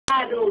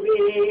t'adorer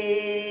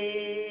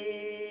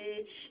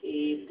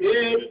et te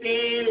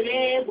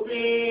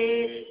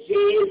célébrer,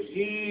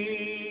 Jésus.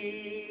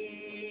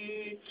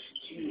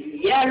 Tu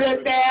es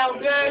le Père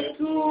de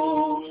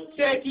tous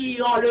ceux qui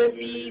ont le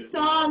Fils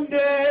en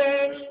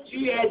eux,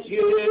 tu es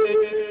Dieu.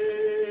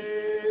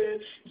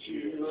 Tu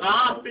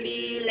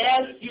remplis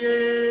les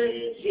cieux,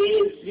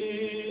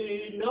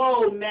 Jésus,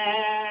 nos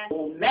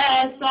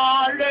mains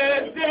sont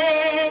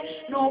levées,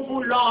 nous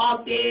voulons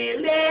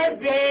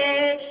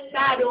t'élever,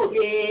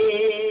 t'adorer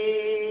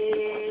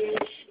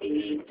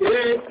et te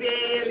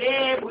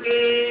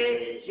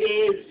célébrer,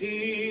 Jésus.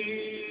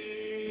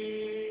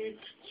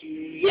 Tu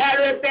es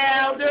le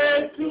Père de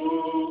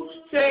tous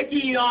ceux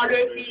qui ont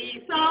le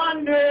Fils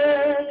en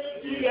eux,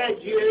 tu es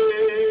Dieu.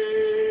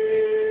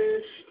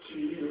 Tu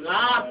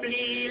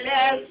remplis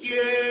les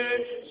cieux,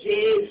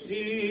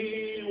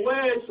 Jésus,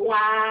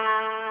 reçois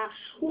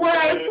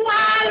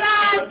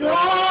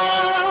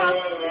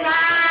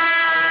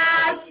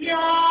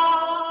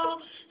l'adoration.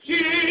 Tu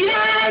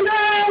es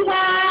le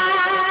roi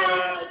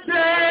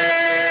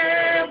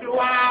de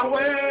gloire,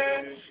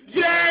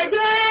 Dieu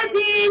de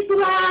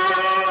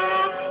victoire,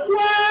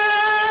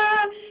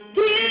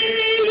 qui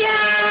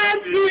est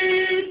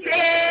plus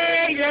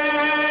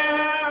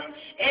Seigneur,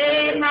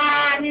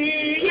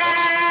 Emmanuel.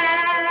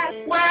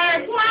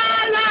 Reçois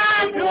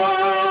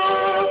l'adoration.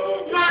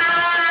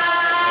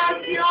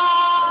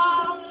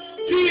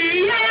 Tu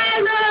es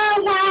le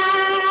roi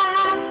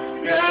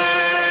de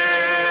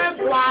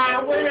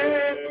gloire,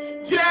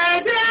 Dieu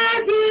de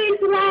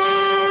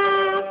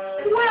victoire,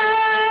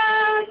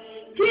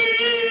 qui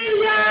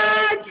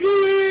est du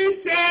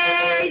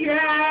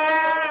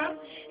Seigneur,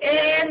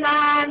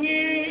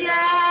 Emmanuel,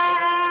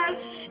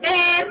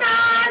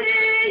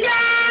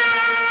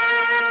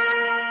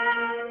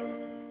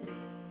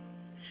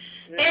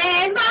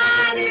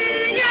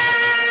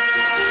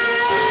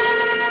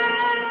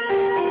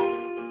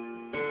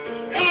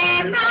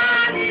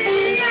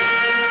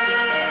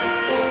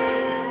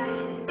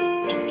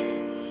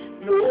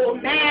 nos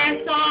mains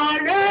sont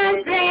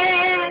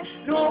levées,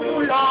 nous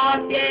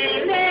voulons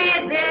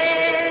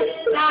t'élever,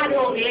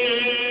 t'adorer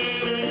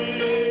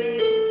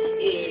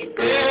et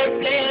te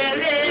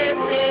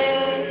célébrer,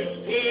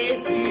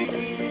 Jésus.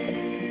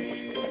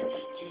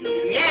 Tu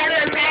es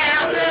le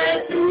Père de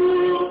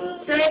tous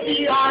ceux qui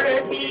ont le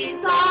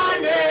Fils en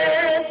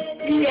eux,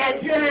 tu es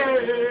Dieu.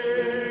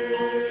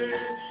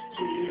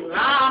 Tu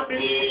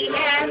remplis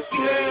les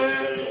cieux,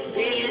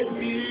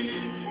 Jésus.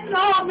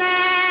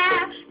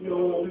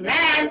 Nos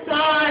mains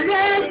sont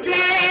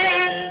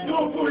levées,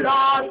 nous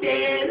voulons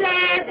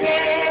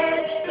t'élever,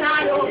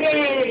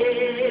 t'adorer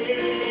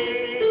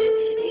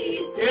et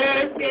te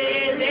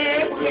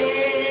célébrer,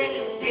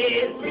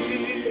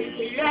 Jésus.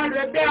 Tu es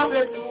le Père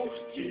de tous,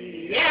 tu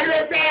es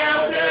le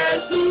Père de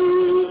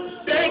tous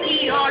ceux qui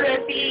ont le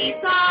Fils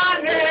en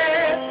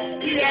eux,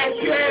 tu es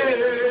Dieu.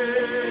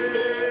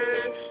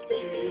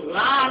 Tu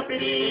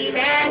remplis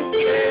les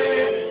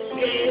cieux,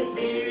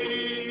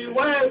 Jésus,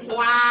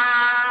 reçois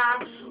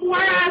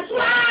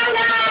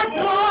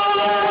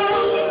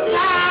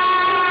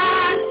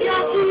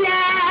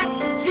l'adoration.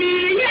 Tu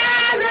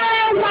es le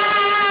roi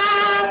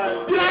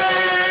de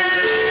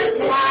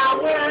gloire,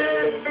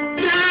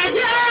 Dieu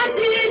de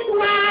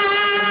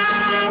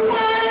victoire,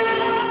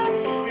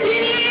 qui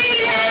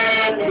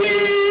est du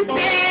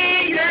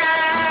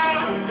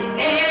Seigneur,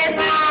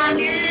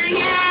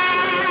 Emmanuel.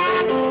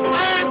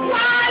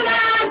 Reçois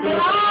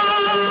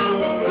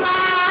l'adoration.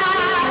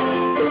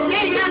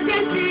 Seigneur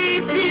Jésus,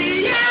 tu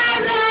es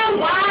le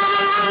roi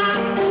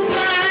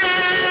de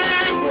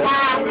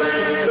gloire,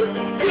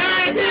 Dieu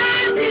de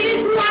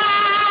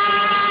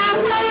victoire,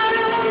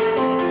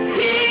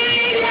 qui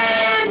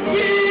est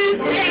du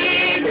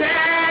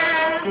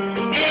Seigneur,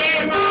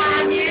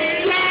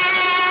 Emmanuel,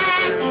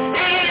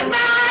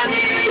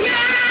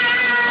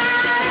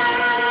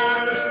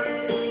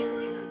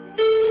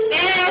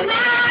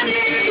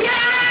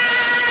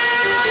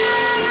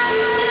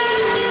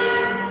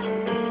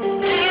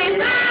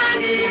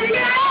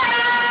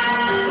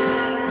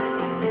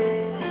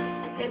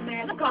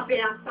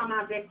 campez ensemble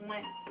avec moi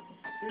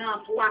dans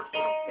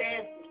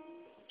 316.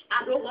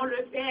 Adorons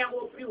le Père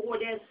au plus haut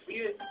des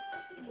cieux.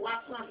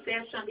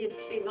 316, chant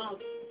d'espérance.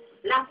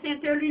 La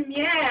sainte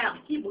lumière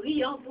qui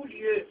brille en tout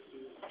lieu.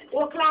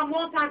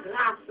 Proclamons ta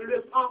grâce,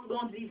 le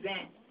pardon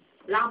divin,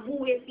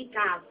 l'amour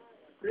efficace,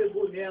 le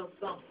bonheur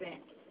sans fin.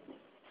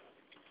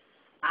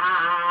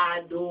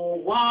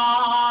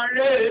 Adorons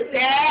le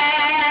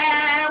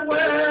Père au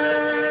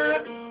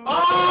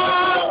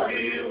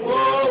plus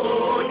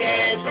haut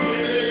des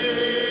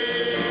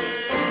cieux.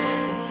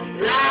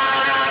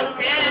 La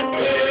sainte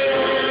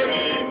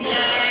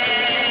lumière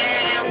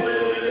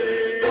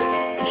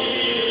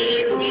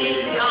qui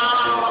brille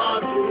en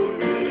tout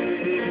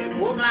lieu.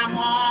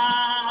 Proclamons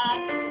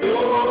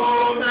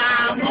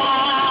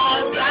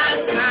ta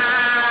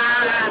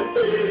grâce,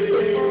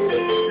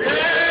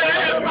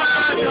 le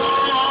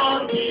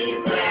pardon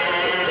divin,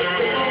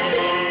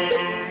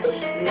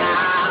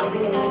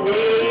 l'amour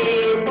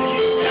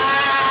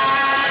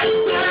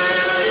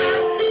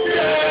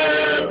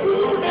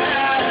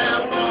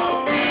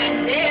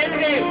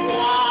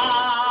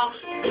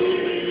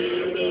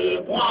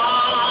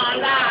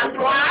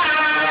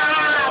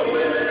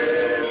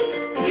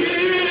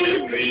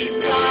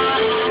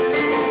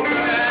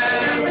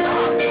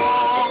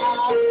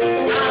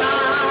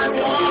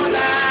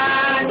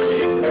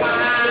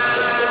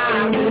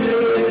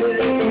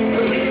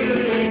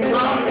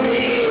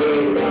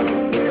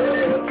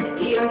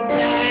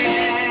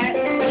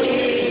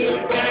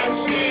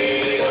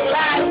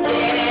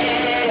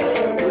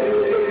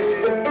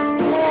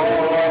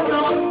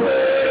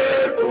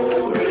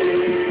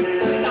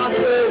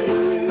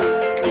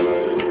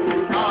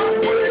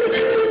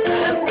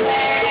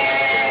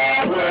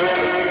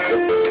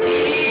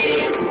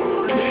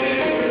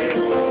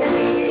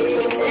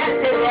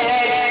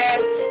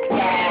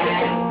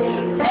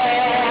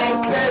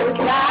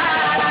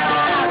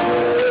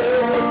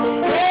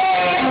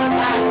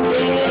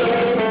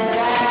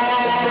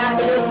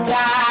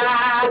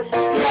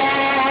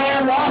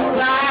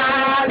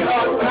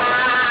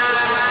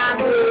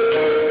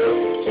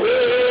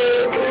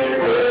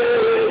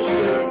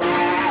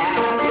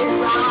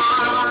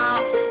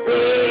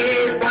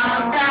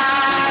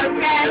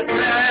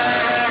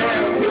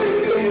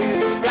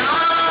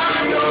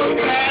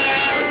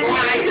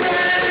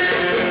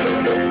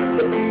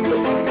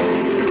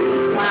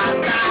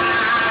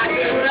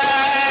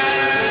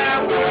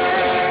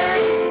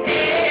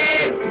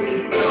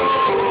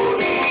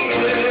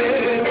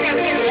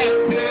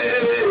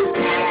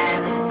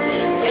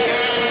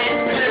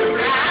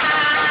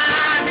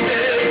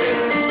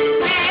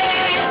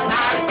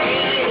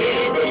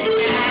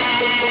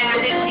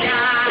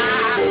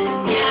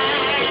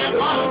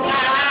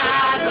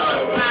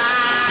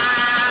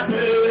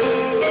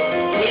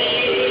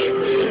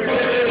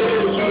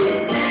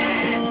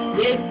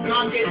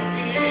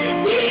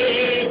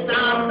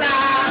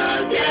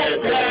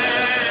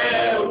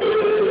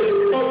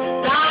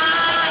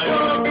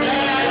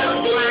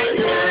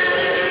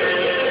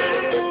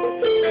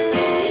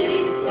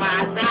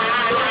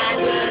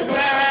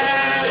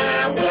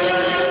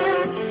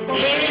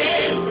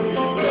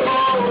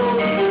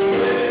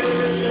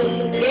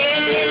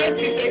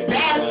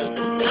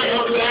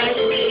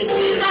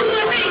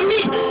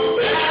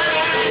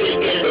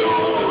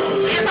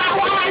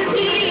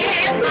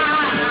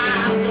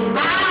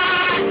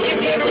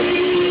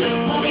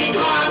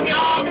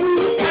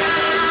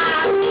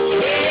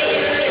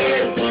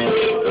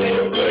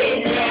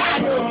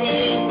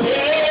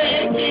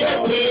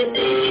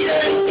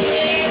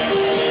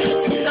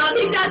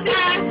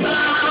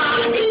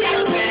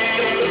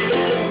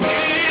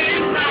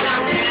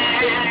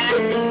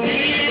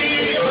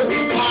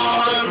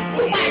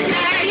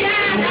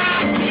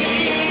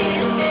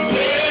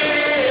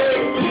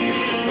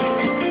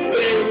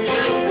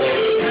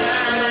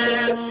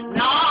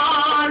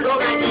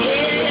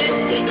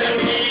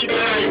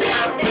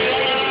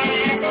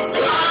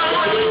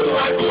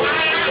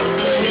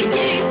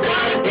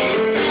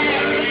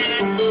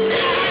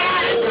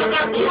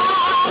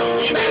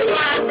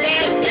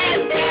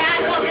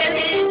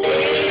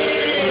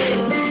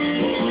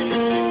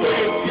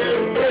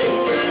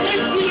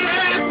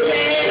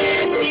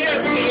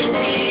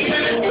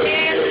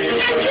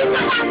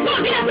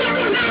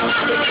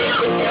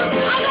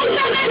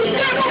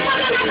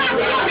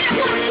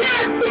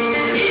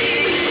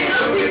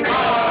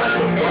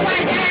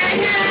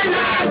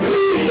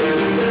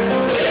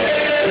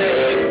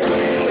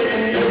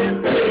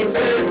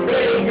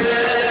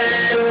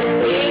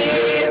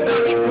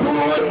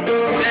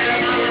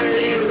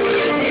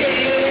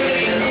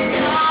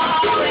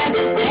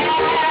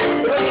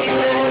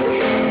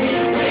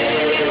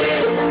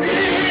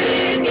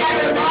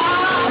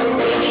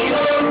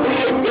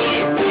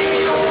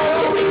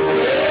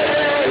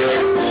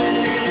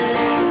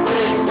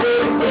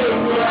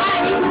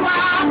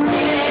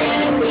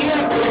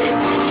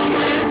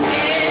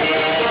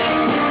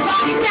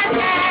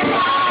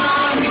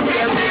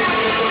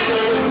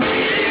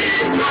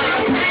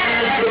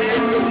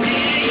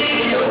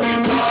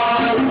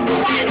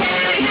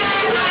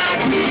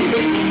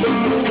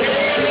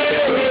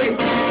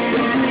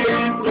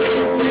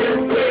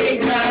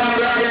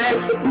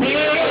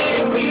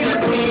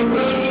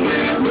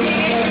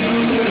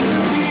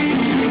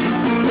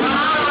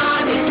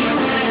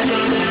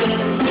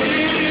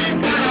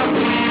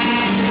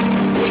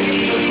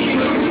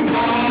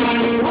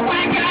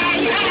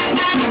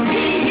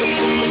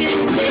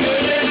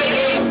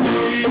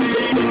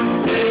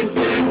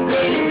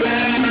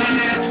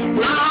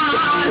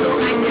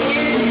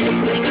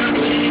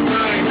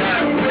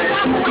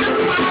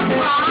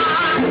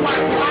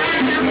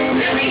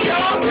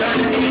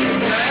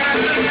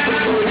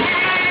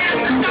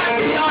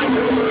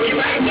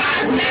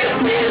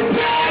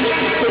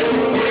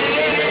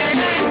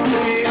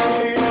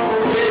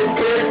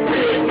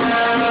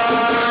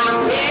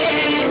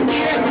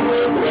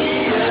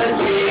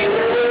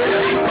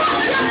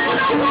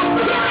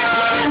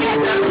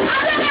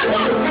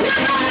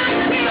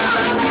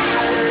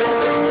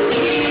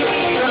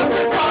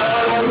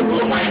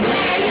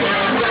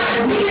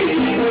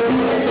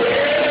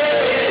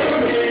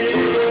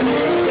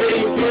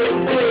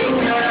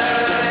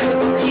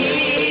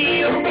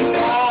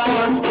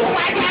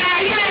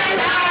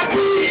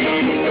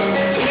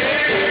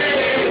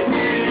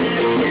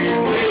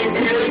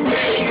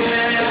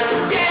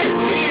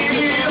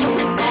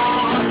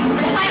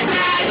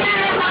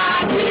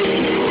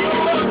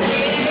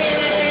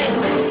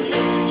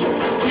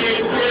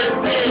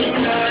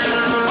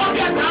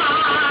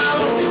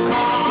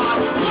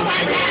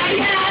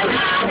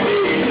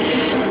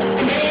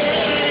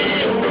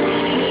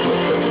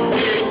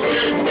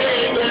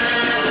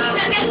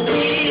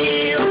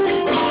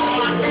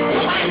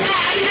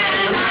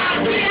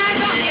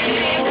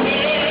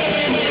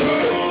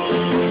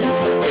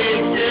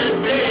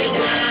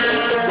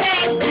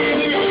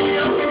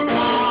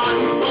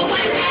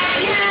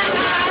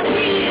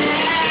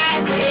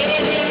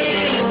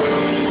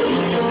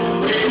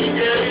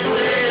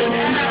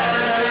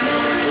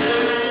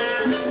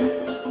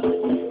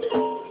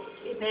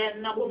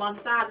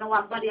nous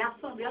avons des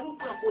assemblées, nous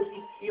prenons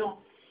position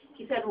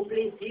qui fait nous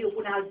plaisir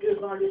pour nous aller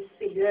devant le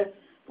Seigneur,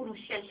 pour nous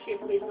chercher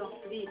présence.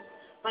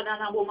 Pendant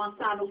un moment,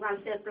 ça, nous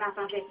allons faire place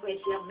avec Frère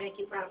Germain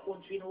qui va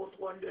conduire au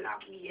trône de la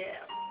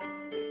prière.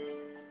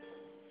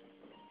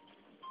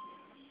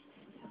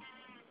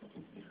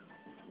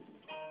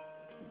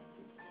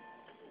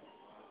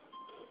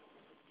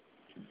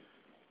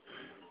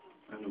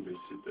 Nous baisser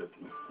tête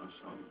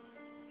ensemble.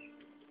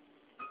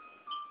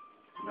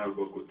 Nous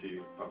avons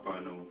côté papa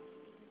nous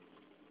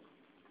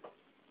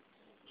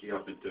qui a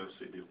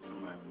intercédé pour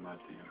nous même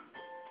matin.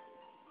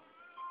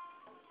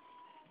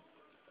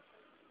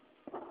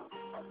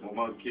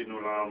 Moment qui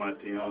nous là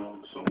matin,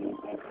 sommes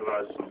en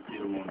place, en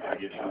pile monde a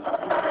des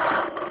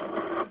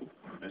chances.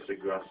 Mais c'est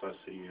grâce à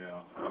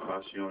Seigneur, la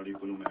passion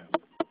pour nous-mêmes.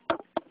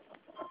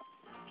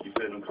 Qui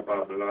fait nous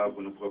capables là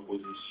pour nos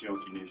propositions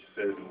qui nous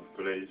fait nous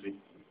plaisir.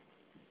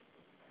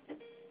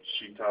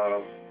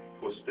 Chita,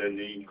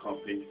 posterné,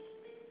 campé.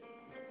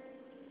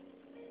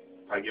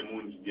 Pas de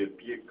monde qui a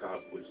pied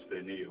cassé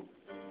posterné.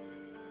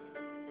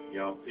 Il y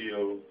a un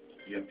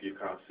pied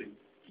cassé,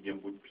 qui a un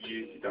bout de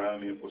pied qui t'a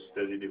amené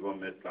posterné devant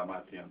mettre la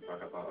matin pas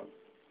capable.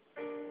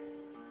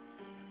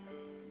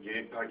 Il n'y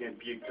a pas de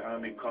pied qui t'a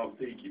amené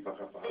campé qui n'est pas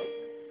capable.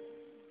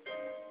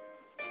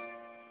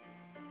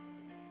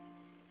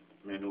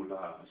 Mais nous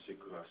là, c'est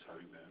grâce à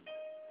lui-même.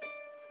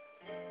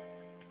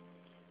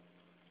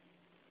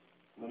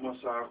 Moment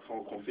ça,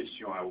 font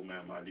confession à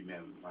vous-même, à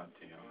lui-même,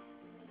 matin.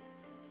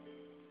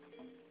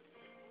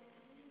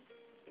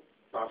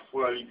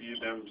 Parfois, il dit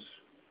même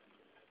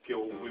que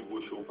vous ouvrez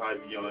vos choses, pas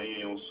dire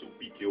rien, on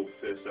soupit que vous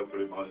faites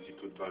simplement dire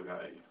toute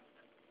bagaille.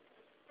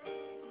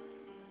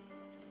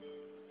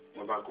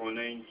 On va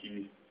connaître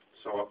qui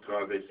ça va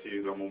traverser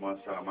le moment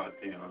ça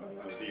matin,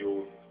 la vie.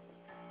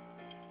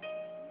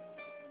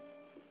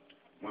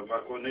 On va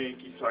connaître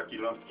qui ça qui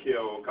lance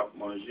cœur cap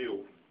manger.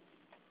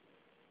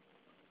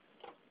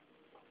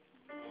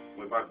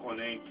 On va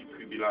connaître qui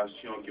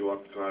tribulation qui va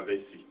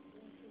traverser.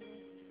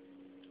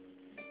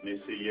 Mais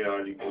c'est hier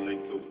à les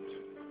connaître toutes.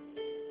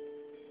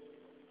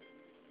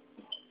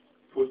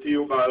 Côté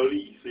au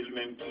bali, c'est le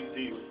même qui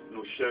dit,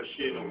 nous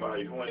chercher, nous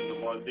va joindre, nous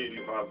demander,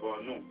 il va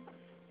voir nous.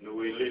 Nous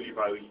relais, il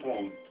va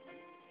répondre.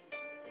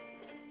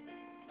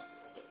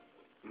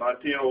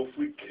 Matin,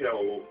 offrir cœur,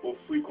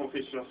 offrir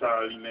confession ça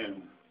à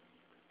lui-même.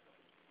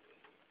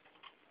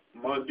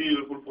 Mandez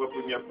pour la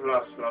première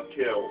place dans le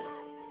cœur,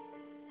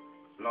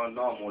 dans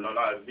l'âme, dans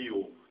la vie.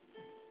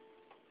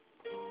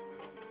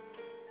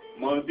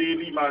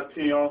 Mandez-lui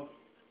matin,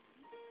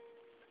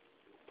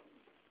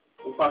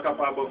 ou pas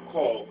capable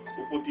encore,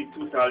 pour porter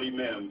tout à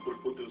lui-même, pour le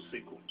porter au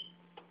secours.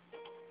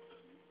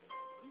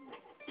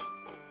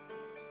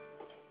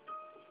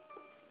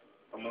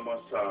 À un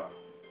moment ça,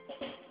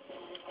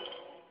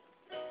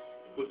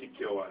 porter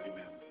cœur à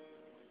lui-même.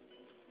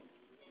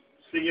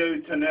 Seigneur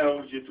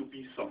éternel, Dieu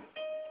tout-puissant.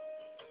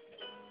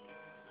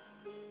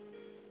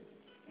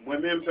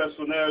 Moi-même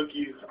personnel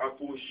qui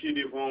approché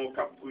devant le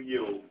cap prier.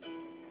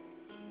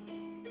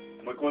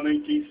 Moi connais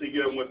que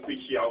Seigneur moi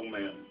péché à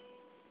vous-même.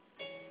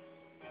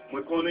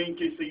 Moi connais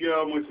que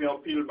Seigneur moi fait un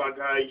pile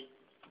bagaille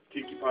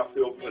qui pas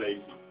fait au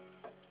plaisir.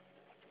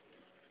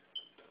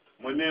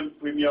 Moi-même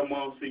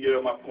premièrement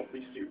Seigneur m'a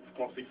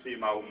confessé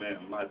ma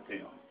vous-même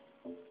matin.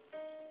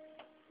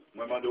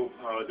 Moi demande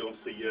pardon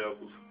Seigneur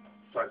pour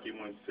ça qui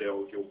moi fait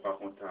ou que vous pas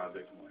content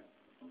avec moi.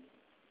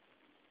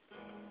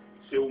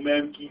 C'est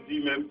vous-même qui dit,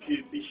 même que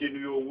le péché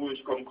nous est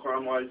rouge comme croix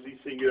moisie,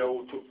 Seigneur,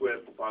 ou tout prêt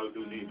pour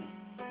pardonner.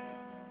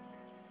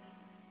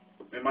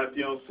 Mais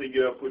maintenant,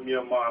 Seigneur,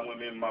 premièrement, à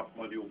moi-même, m'a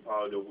demandé au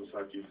pardon pour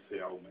ça qu'il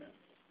fait à vous-même.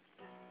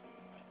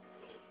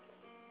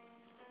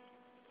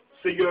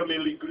 Seigneur, mais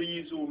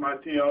l'Église, au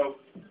matin,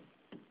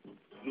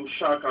 nous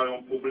chacun avons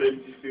un problème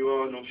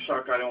différent, nous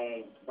chacun avons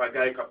un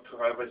bagage qui a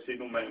traversé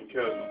nous-mêmes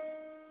cœur.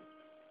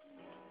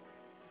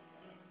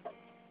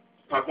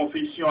 Par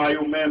confession à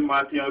vous-même,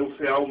 matin, vous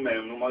faites à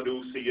vous-même. Nous demandons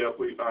au Seigneur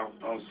pour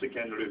en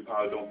second le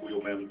pardon pour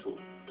vous-même tout.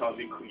 Tant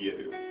de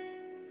crier.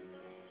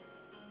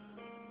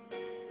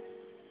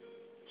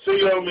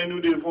 Seigneur, mais nous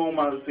devons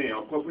matin,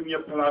 en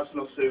première place,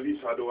 notre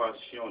service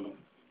d'adoration.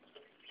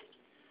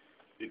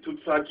 Et tout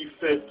ça qui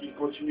fait, qui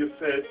continue à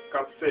faire,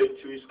 qu'a fait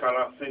jusqu'à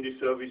la fin du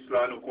service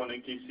là, nous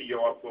connaissons que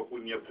Seigneur a pour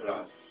première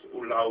place,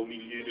 ou là au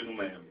milieu de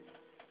nous-mêmes.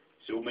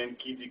 C'est vous-même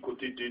qui dit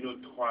côté de nous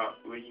trois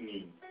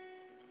réunis.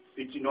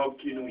 Petit homme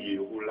qui nous est,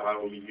 ou là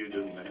au milieu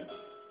de nous-mêmes.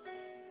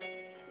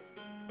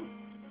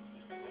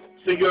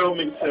 Seigneur,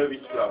 mais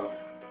service là,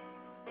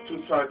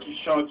 tout ça qui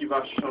chante, qui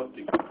va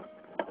chanter.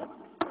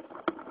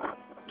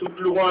 Toute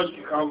louange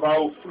qui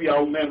va offrir à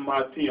vous-même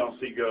matin,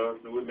 Seigneur,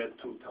 nous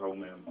remettons tout à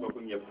vous-même, pour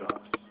première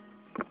place.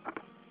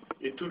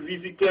 Et tout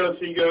visiteur,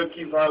 Seigneur,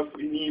 qui va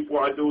venir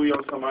pour adorer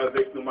ensemble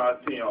avec nous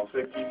matin, en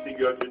fait, qui,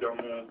 Seigneur, que dans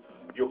mon,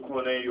 je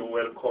connais, je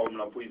welcome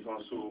la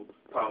présence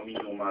parmi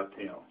nous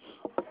matin.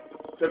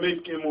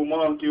 C'est un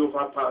moment qui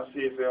va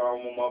passer vers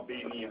un moment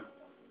béni,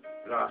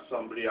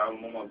 l'assemblée, un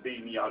moment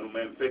béni à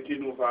nous-mêmes, fait que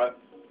nous va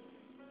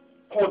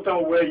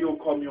content ouais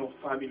comme une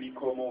famille,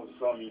 comme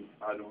un ami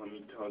à nous en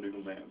mi-temps de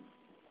nous-mêmes.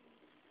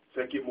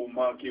 Fait que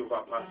moment qui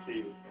va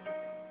passer,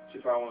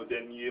 c'est pas un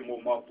dernier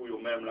moment pour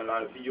nous-mêmes dans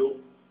la vie,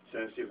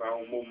 c'est pas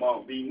un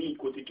moment béni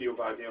côté qui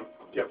va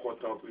être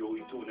content pour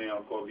retourner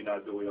encore venir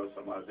adorer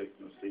ensemble avec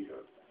nous,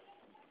 Seigneur.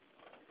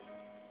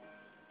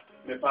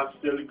 Mais parce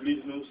que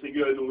l'Église, nous,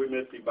 Seigneur, nous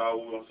remettons les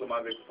barreaux ensemble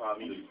avec la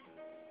famille.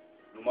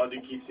 Nous demandons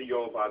qui,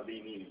 Seigneur, va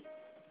bénir.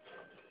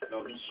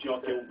 La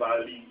mission que vous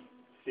bali,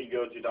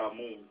 Seigneur Dieu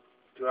d'amour,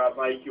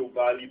 travail que vous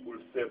bali pour le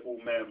faire pour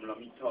vous-même, la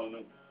mi-temps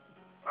nous.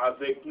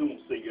 Avec nous,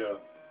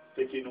 Seigneur,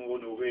 c'est que nous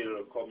honorer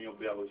comme un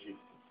berger.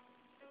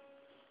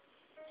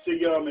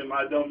 Seigneur, mais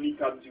Madame qui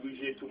a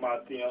dirigé tout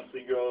matin,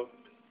 Seigneur,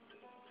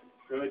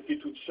 permettez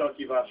que tout chant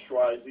qui va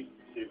choisir,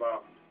 c'est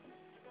pas.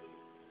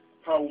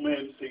 Pas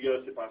vous-même,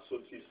 Seigneur, c'est pas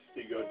sorti,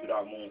 Seigneur, de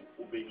l'amour,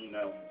 pour bénir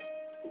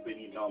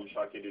nous,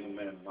 chacun de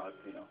nous-mêmes,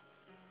 matin.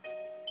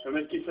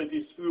 Permettre que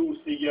Saint-Esprit au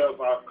Seigneur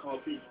va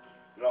camper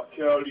leur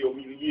cœur au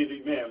milieu de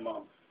lui-même,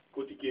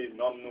 côté que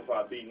l'homme nous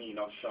va bénir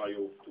dans le champ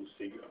tout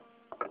Seigneur.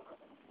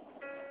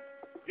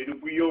 Et nous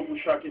prions pour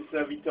chaque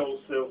serviteur ou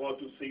servant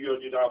tout Seigneur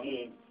Dieu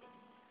d'amour,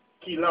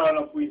 qui là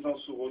en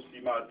présence sur aussi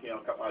matin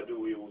en capable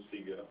d'adorer au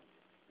Seigneur.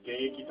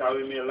 Gagner qui t'a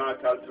remis là,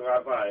 qu'elle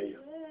travaille,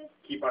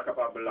 qui n'est pas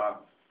capable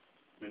là.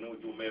 Mais nous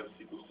disons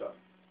merci pour ça.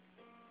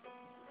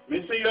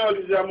 Mais Seigneur,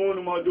 les amours,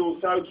 nous demandons,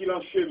 ça qui est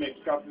en chemin,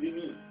 qui a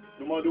venu,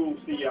 nous demandons,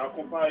 Seigneur,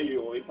 accompagner,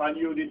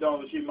 épargner des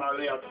dangers,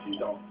 malheurs,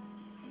 accidents.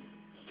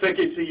 Fait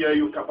que Seigneur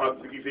est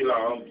capable de vivre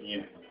là en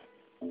bien.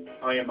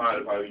 Rien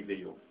mal va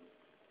arriver.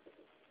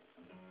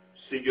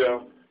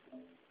 Seigneur,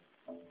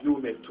 nous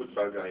mettons toute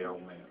bagaille en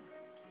main.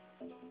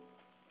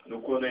 Nous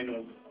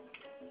connaissons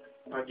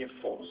pas de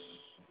force,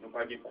 nous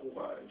pas de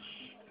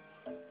courage.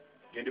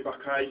 Il y a des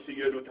bagailles,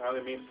 Seigneur, nous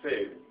t'avons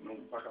fait, nous ne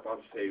sommes pas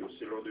capables de faire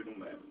selon de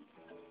nous-mêmes.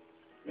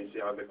 Mais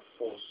c'est avec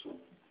force,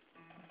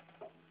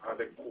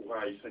 avec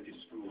courage,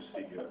 Saint-Esprit,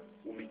 Seigneur,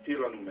 ou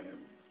mettez-le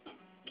nous-mêmes,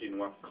 qui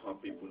nous a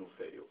campé pour nous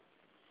faire.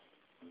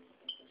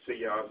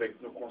 Seigneur, avec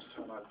nos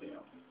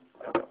consommateurs,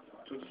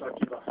 tout ça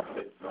qui va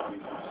faire dans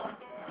l'église,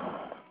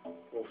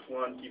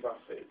 offrande qui va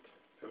faire,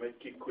 permettre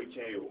que les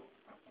chrétiens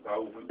va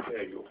ouvrir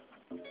le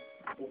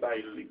pour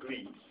bailler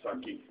l'église, ça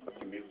qui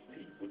mérite,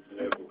 pour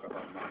lèvres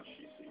capable de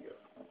marcher, Seigneur.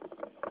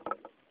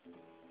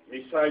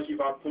 Message qui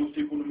va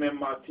porter pour nous-mêmes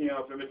matin,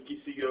 permettre que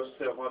Seigneur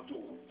servant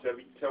tout,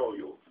 serviteur,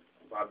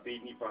 va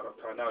bénir par le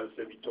canal,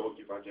 serviteur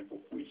qui va venir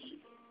pour prêcher.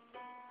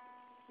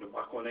 Nous ne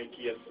connaissons pas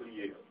qui est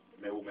lié,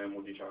 mais nous-mêmes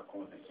nous déjà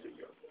connaissons,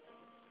 Seigneur.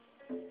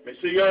 Mais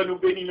Seigneur, nous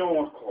bénissons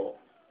encore.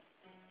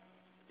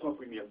 Prends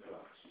première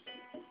place.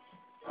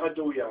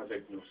 Adorez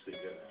avec nous,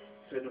 Seigneur.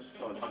 Fais-nous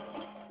sentir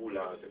ou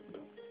là avec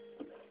nous.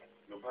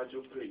 Nous pas de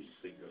plaisir,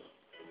 Seigneur.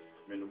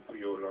 Mais nous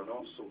prions le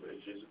nom sauveur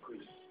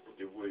Jésus-Christ pour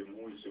te voir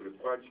mourir sur le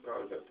croix du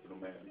calvaire pour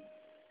nous-mêmes,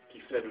 qui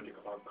fait nous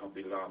capables de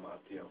camper là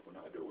matin pour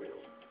nous adorer.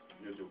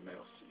 Nous te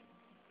remercions.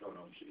 Dans le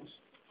nom de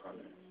Jésus.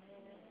 Amen.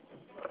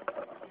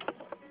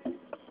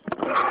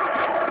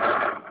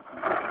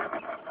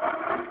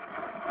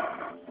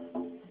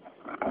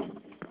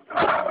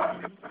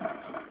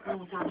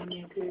 Nous savons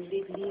bien que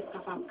l'Église est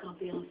capable de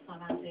camper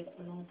ensemble avec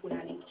nous pour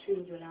la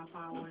lecture de la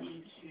parole de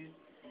Dieu.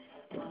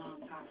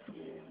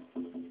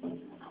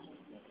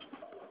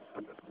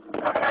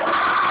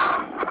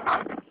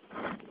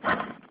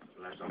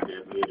 L'Assemblée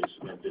est priée de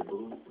se mettre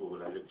debout pour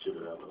la lecture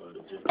de la parole de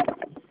Dieu.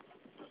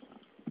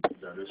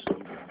 Dans le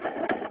psaume.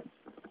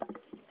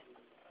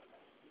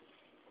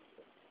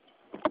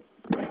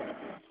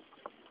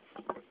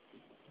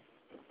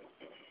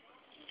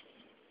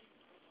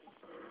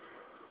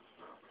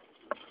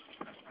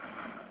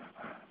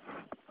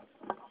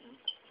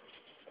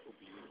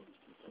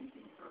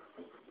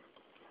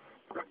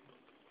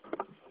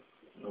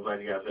 Nous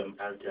allons lire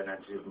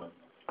alternativement.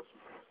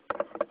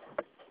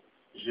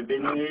 Je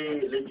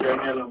bénirai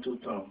l'Éternel en tout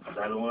temps.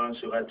 Sa louange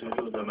sera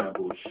toujours dans ma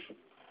bouche.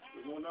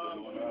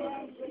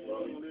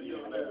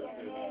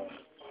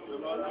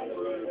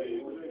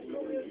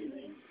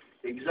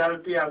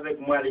 Exaltez avec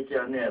moi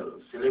l'Éternel.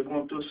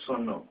 Célébrons tous son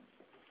nom.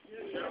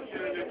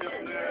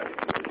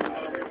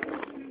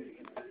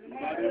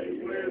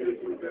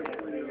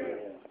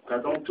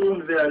 Quand on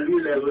tourne vers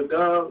lui les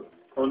regards,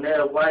 on est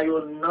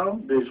rayonnant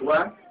de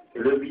joie et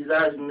le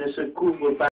visage ne se couvre pas.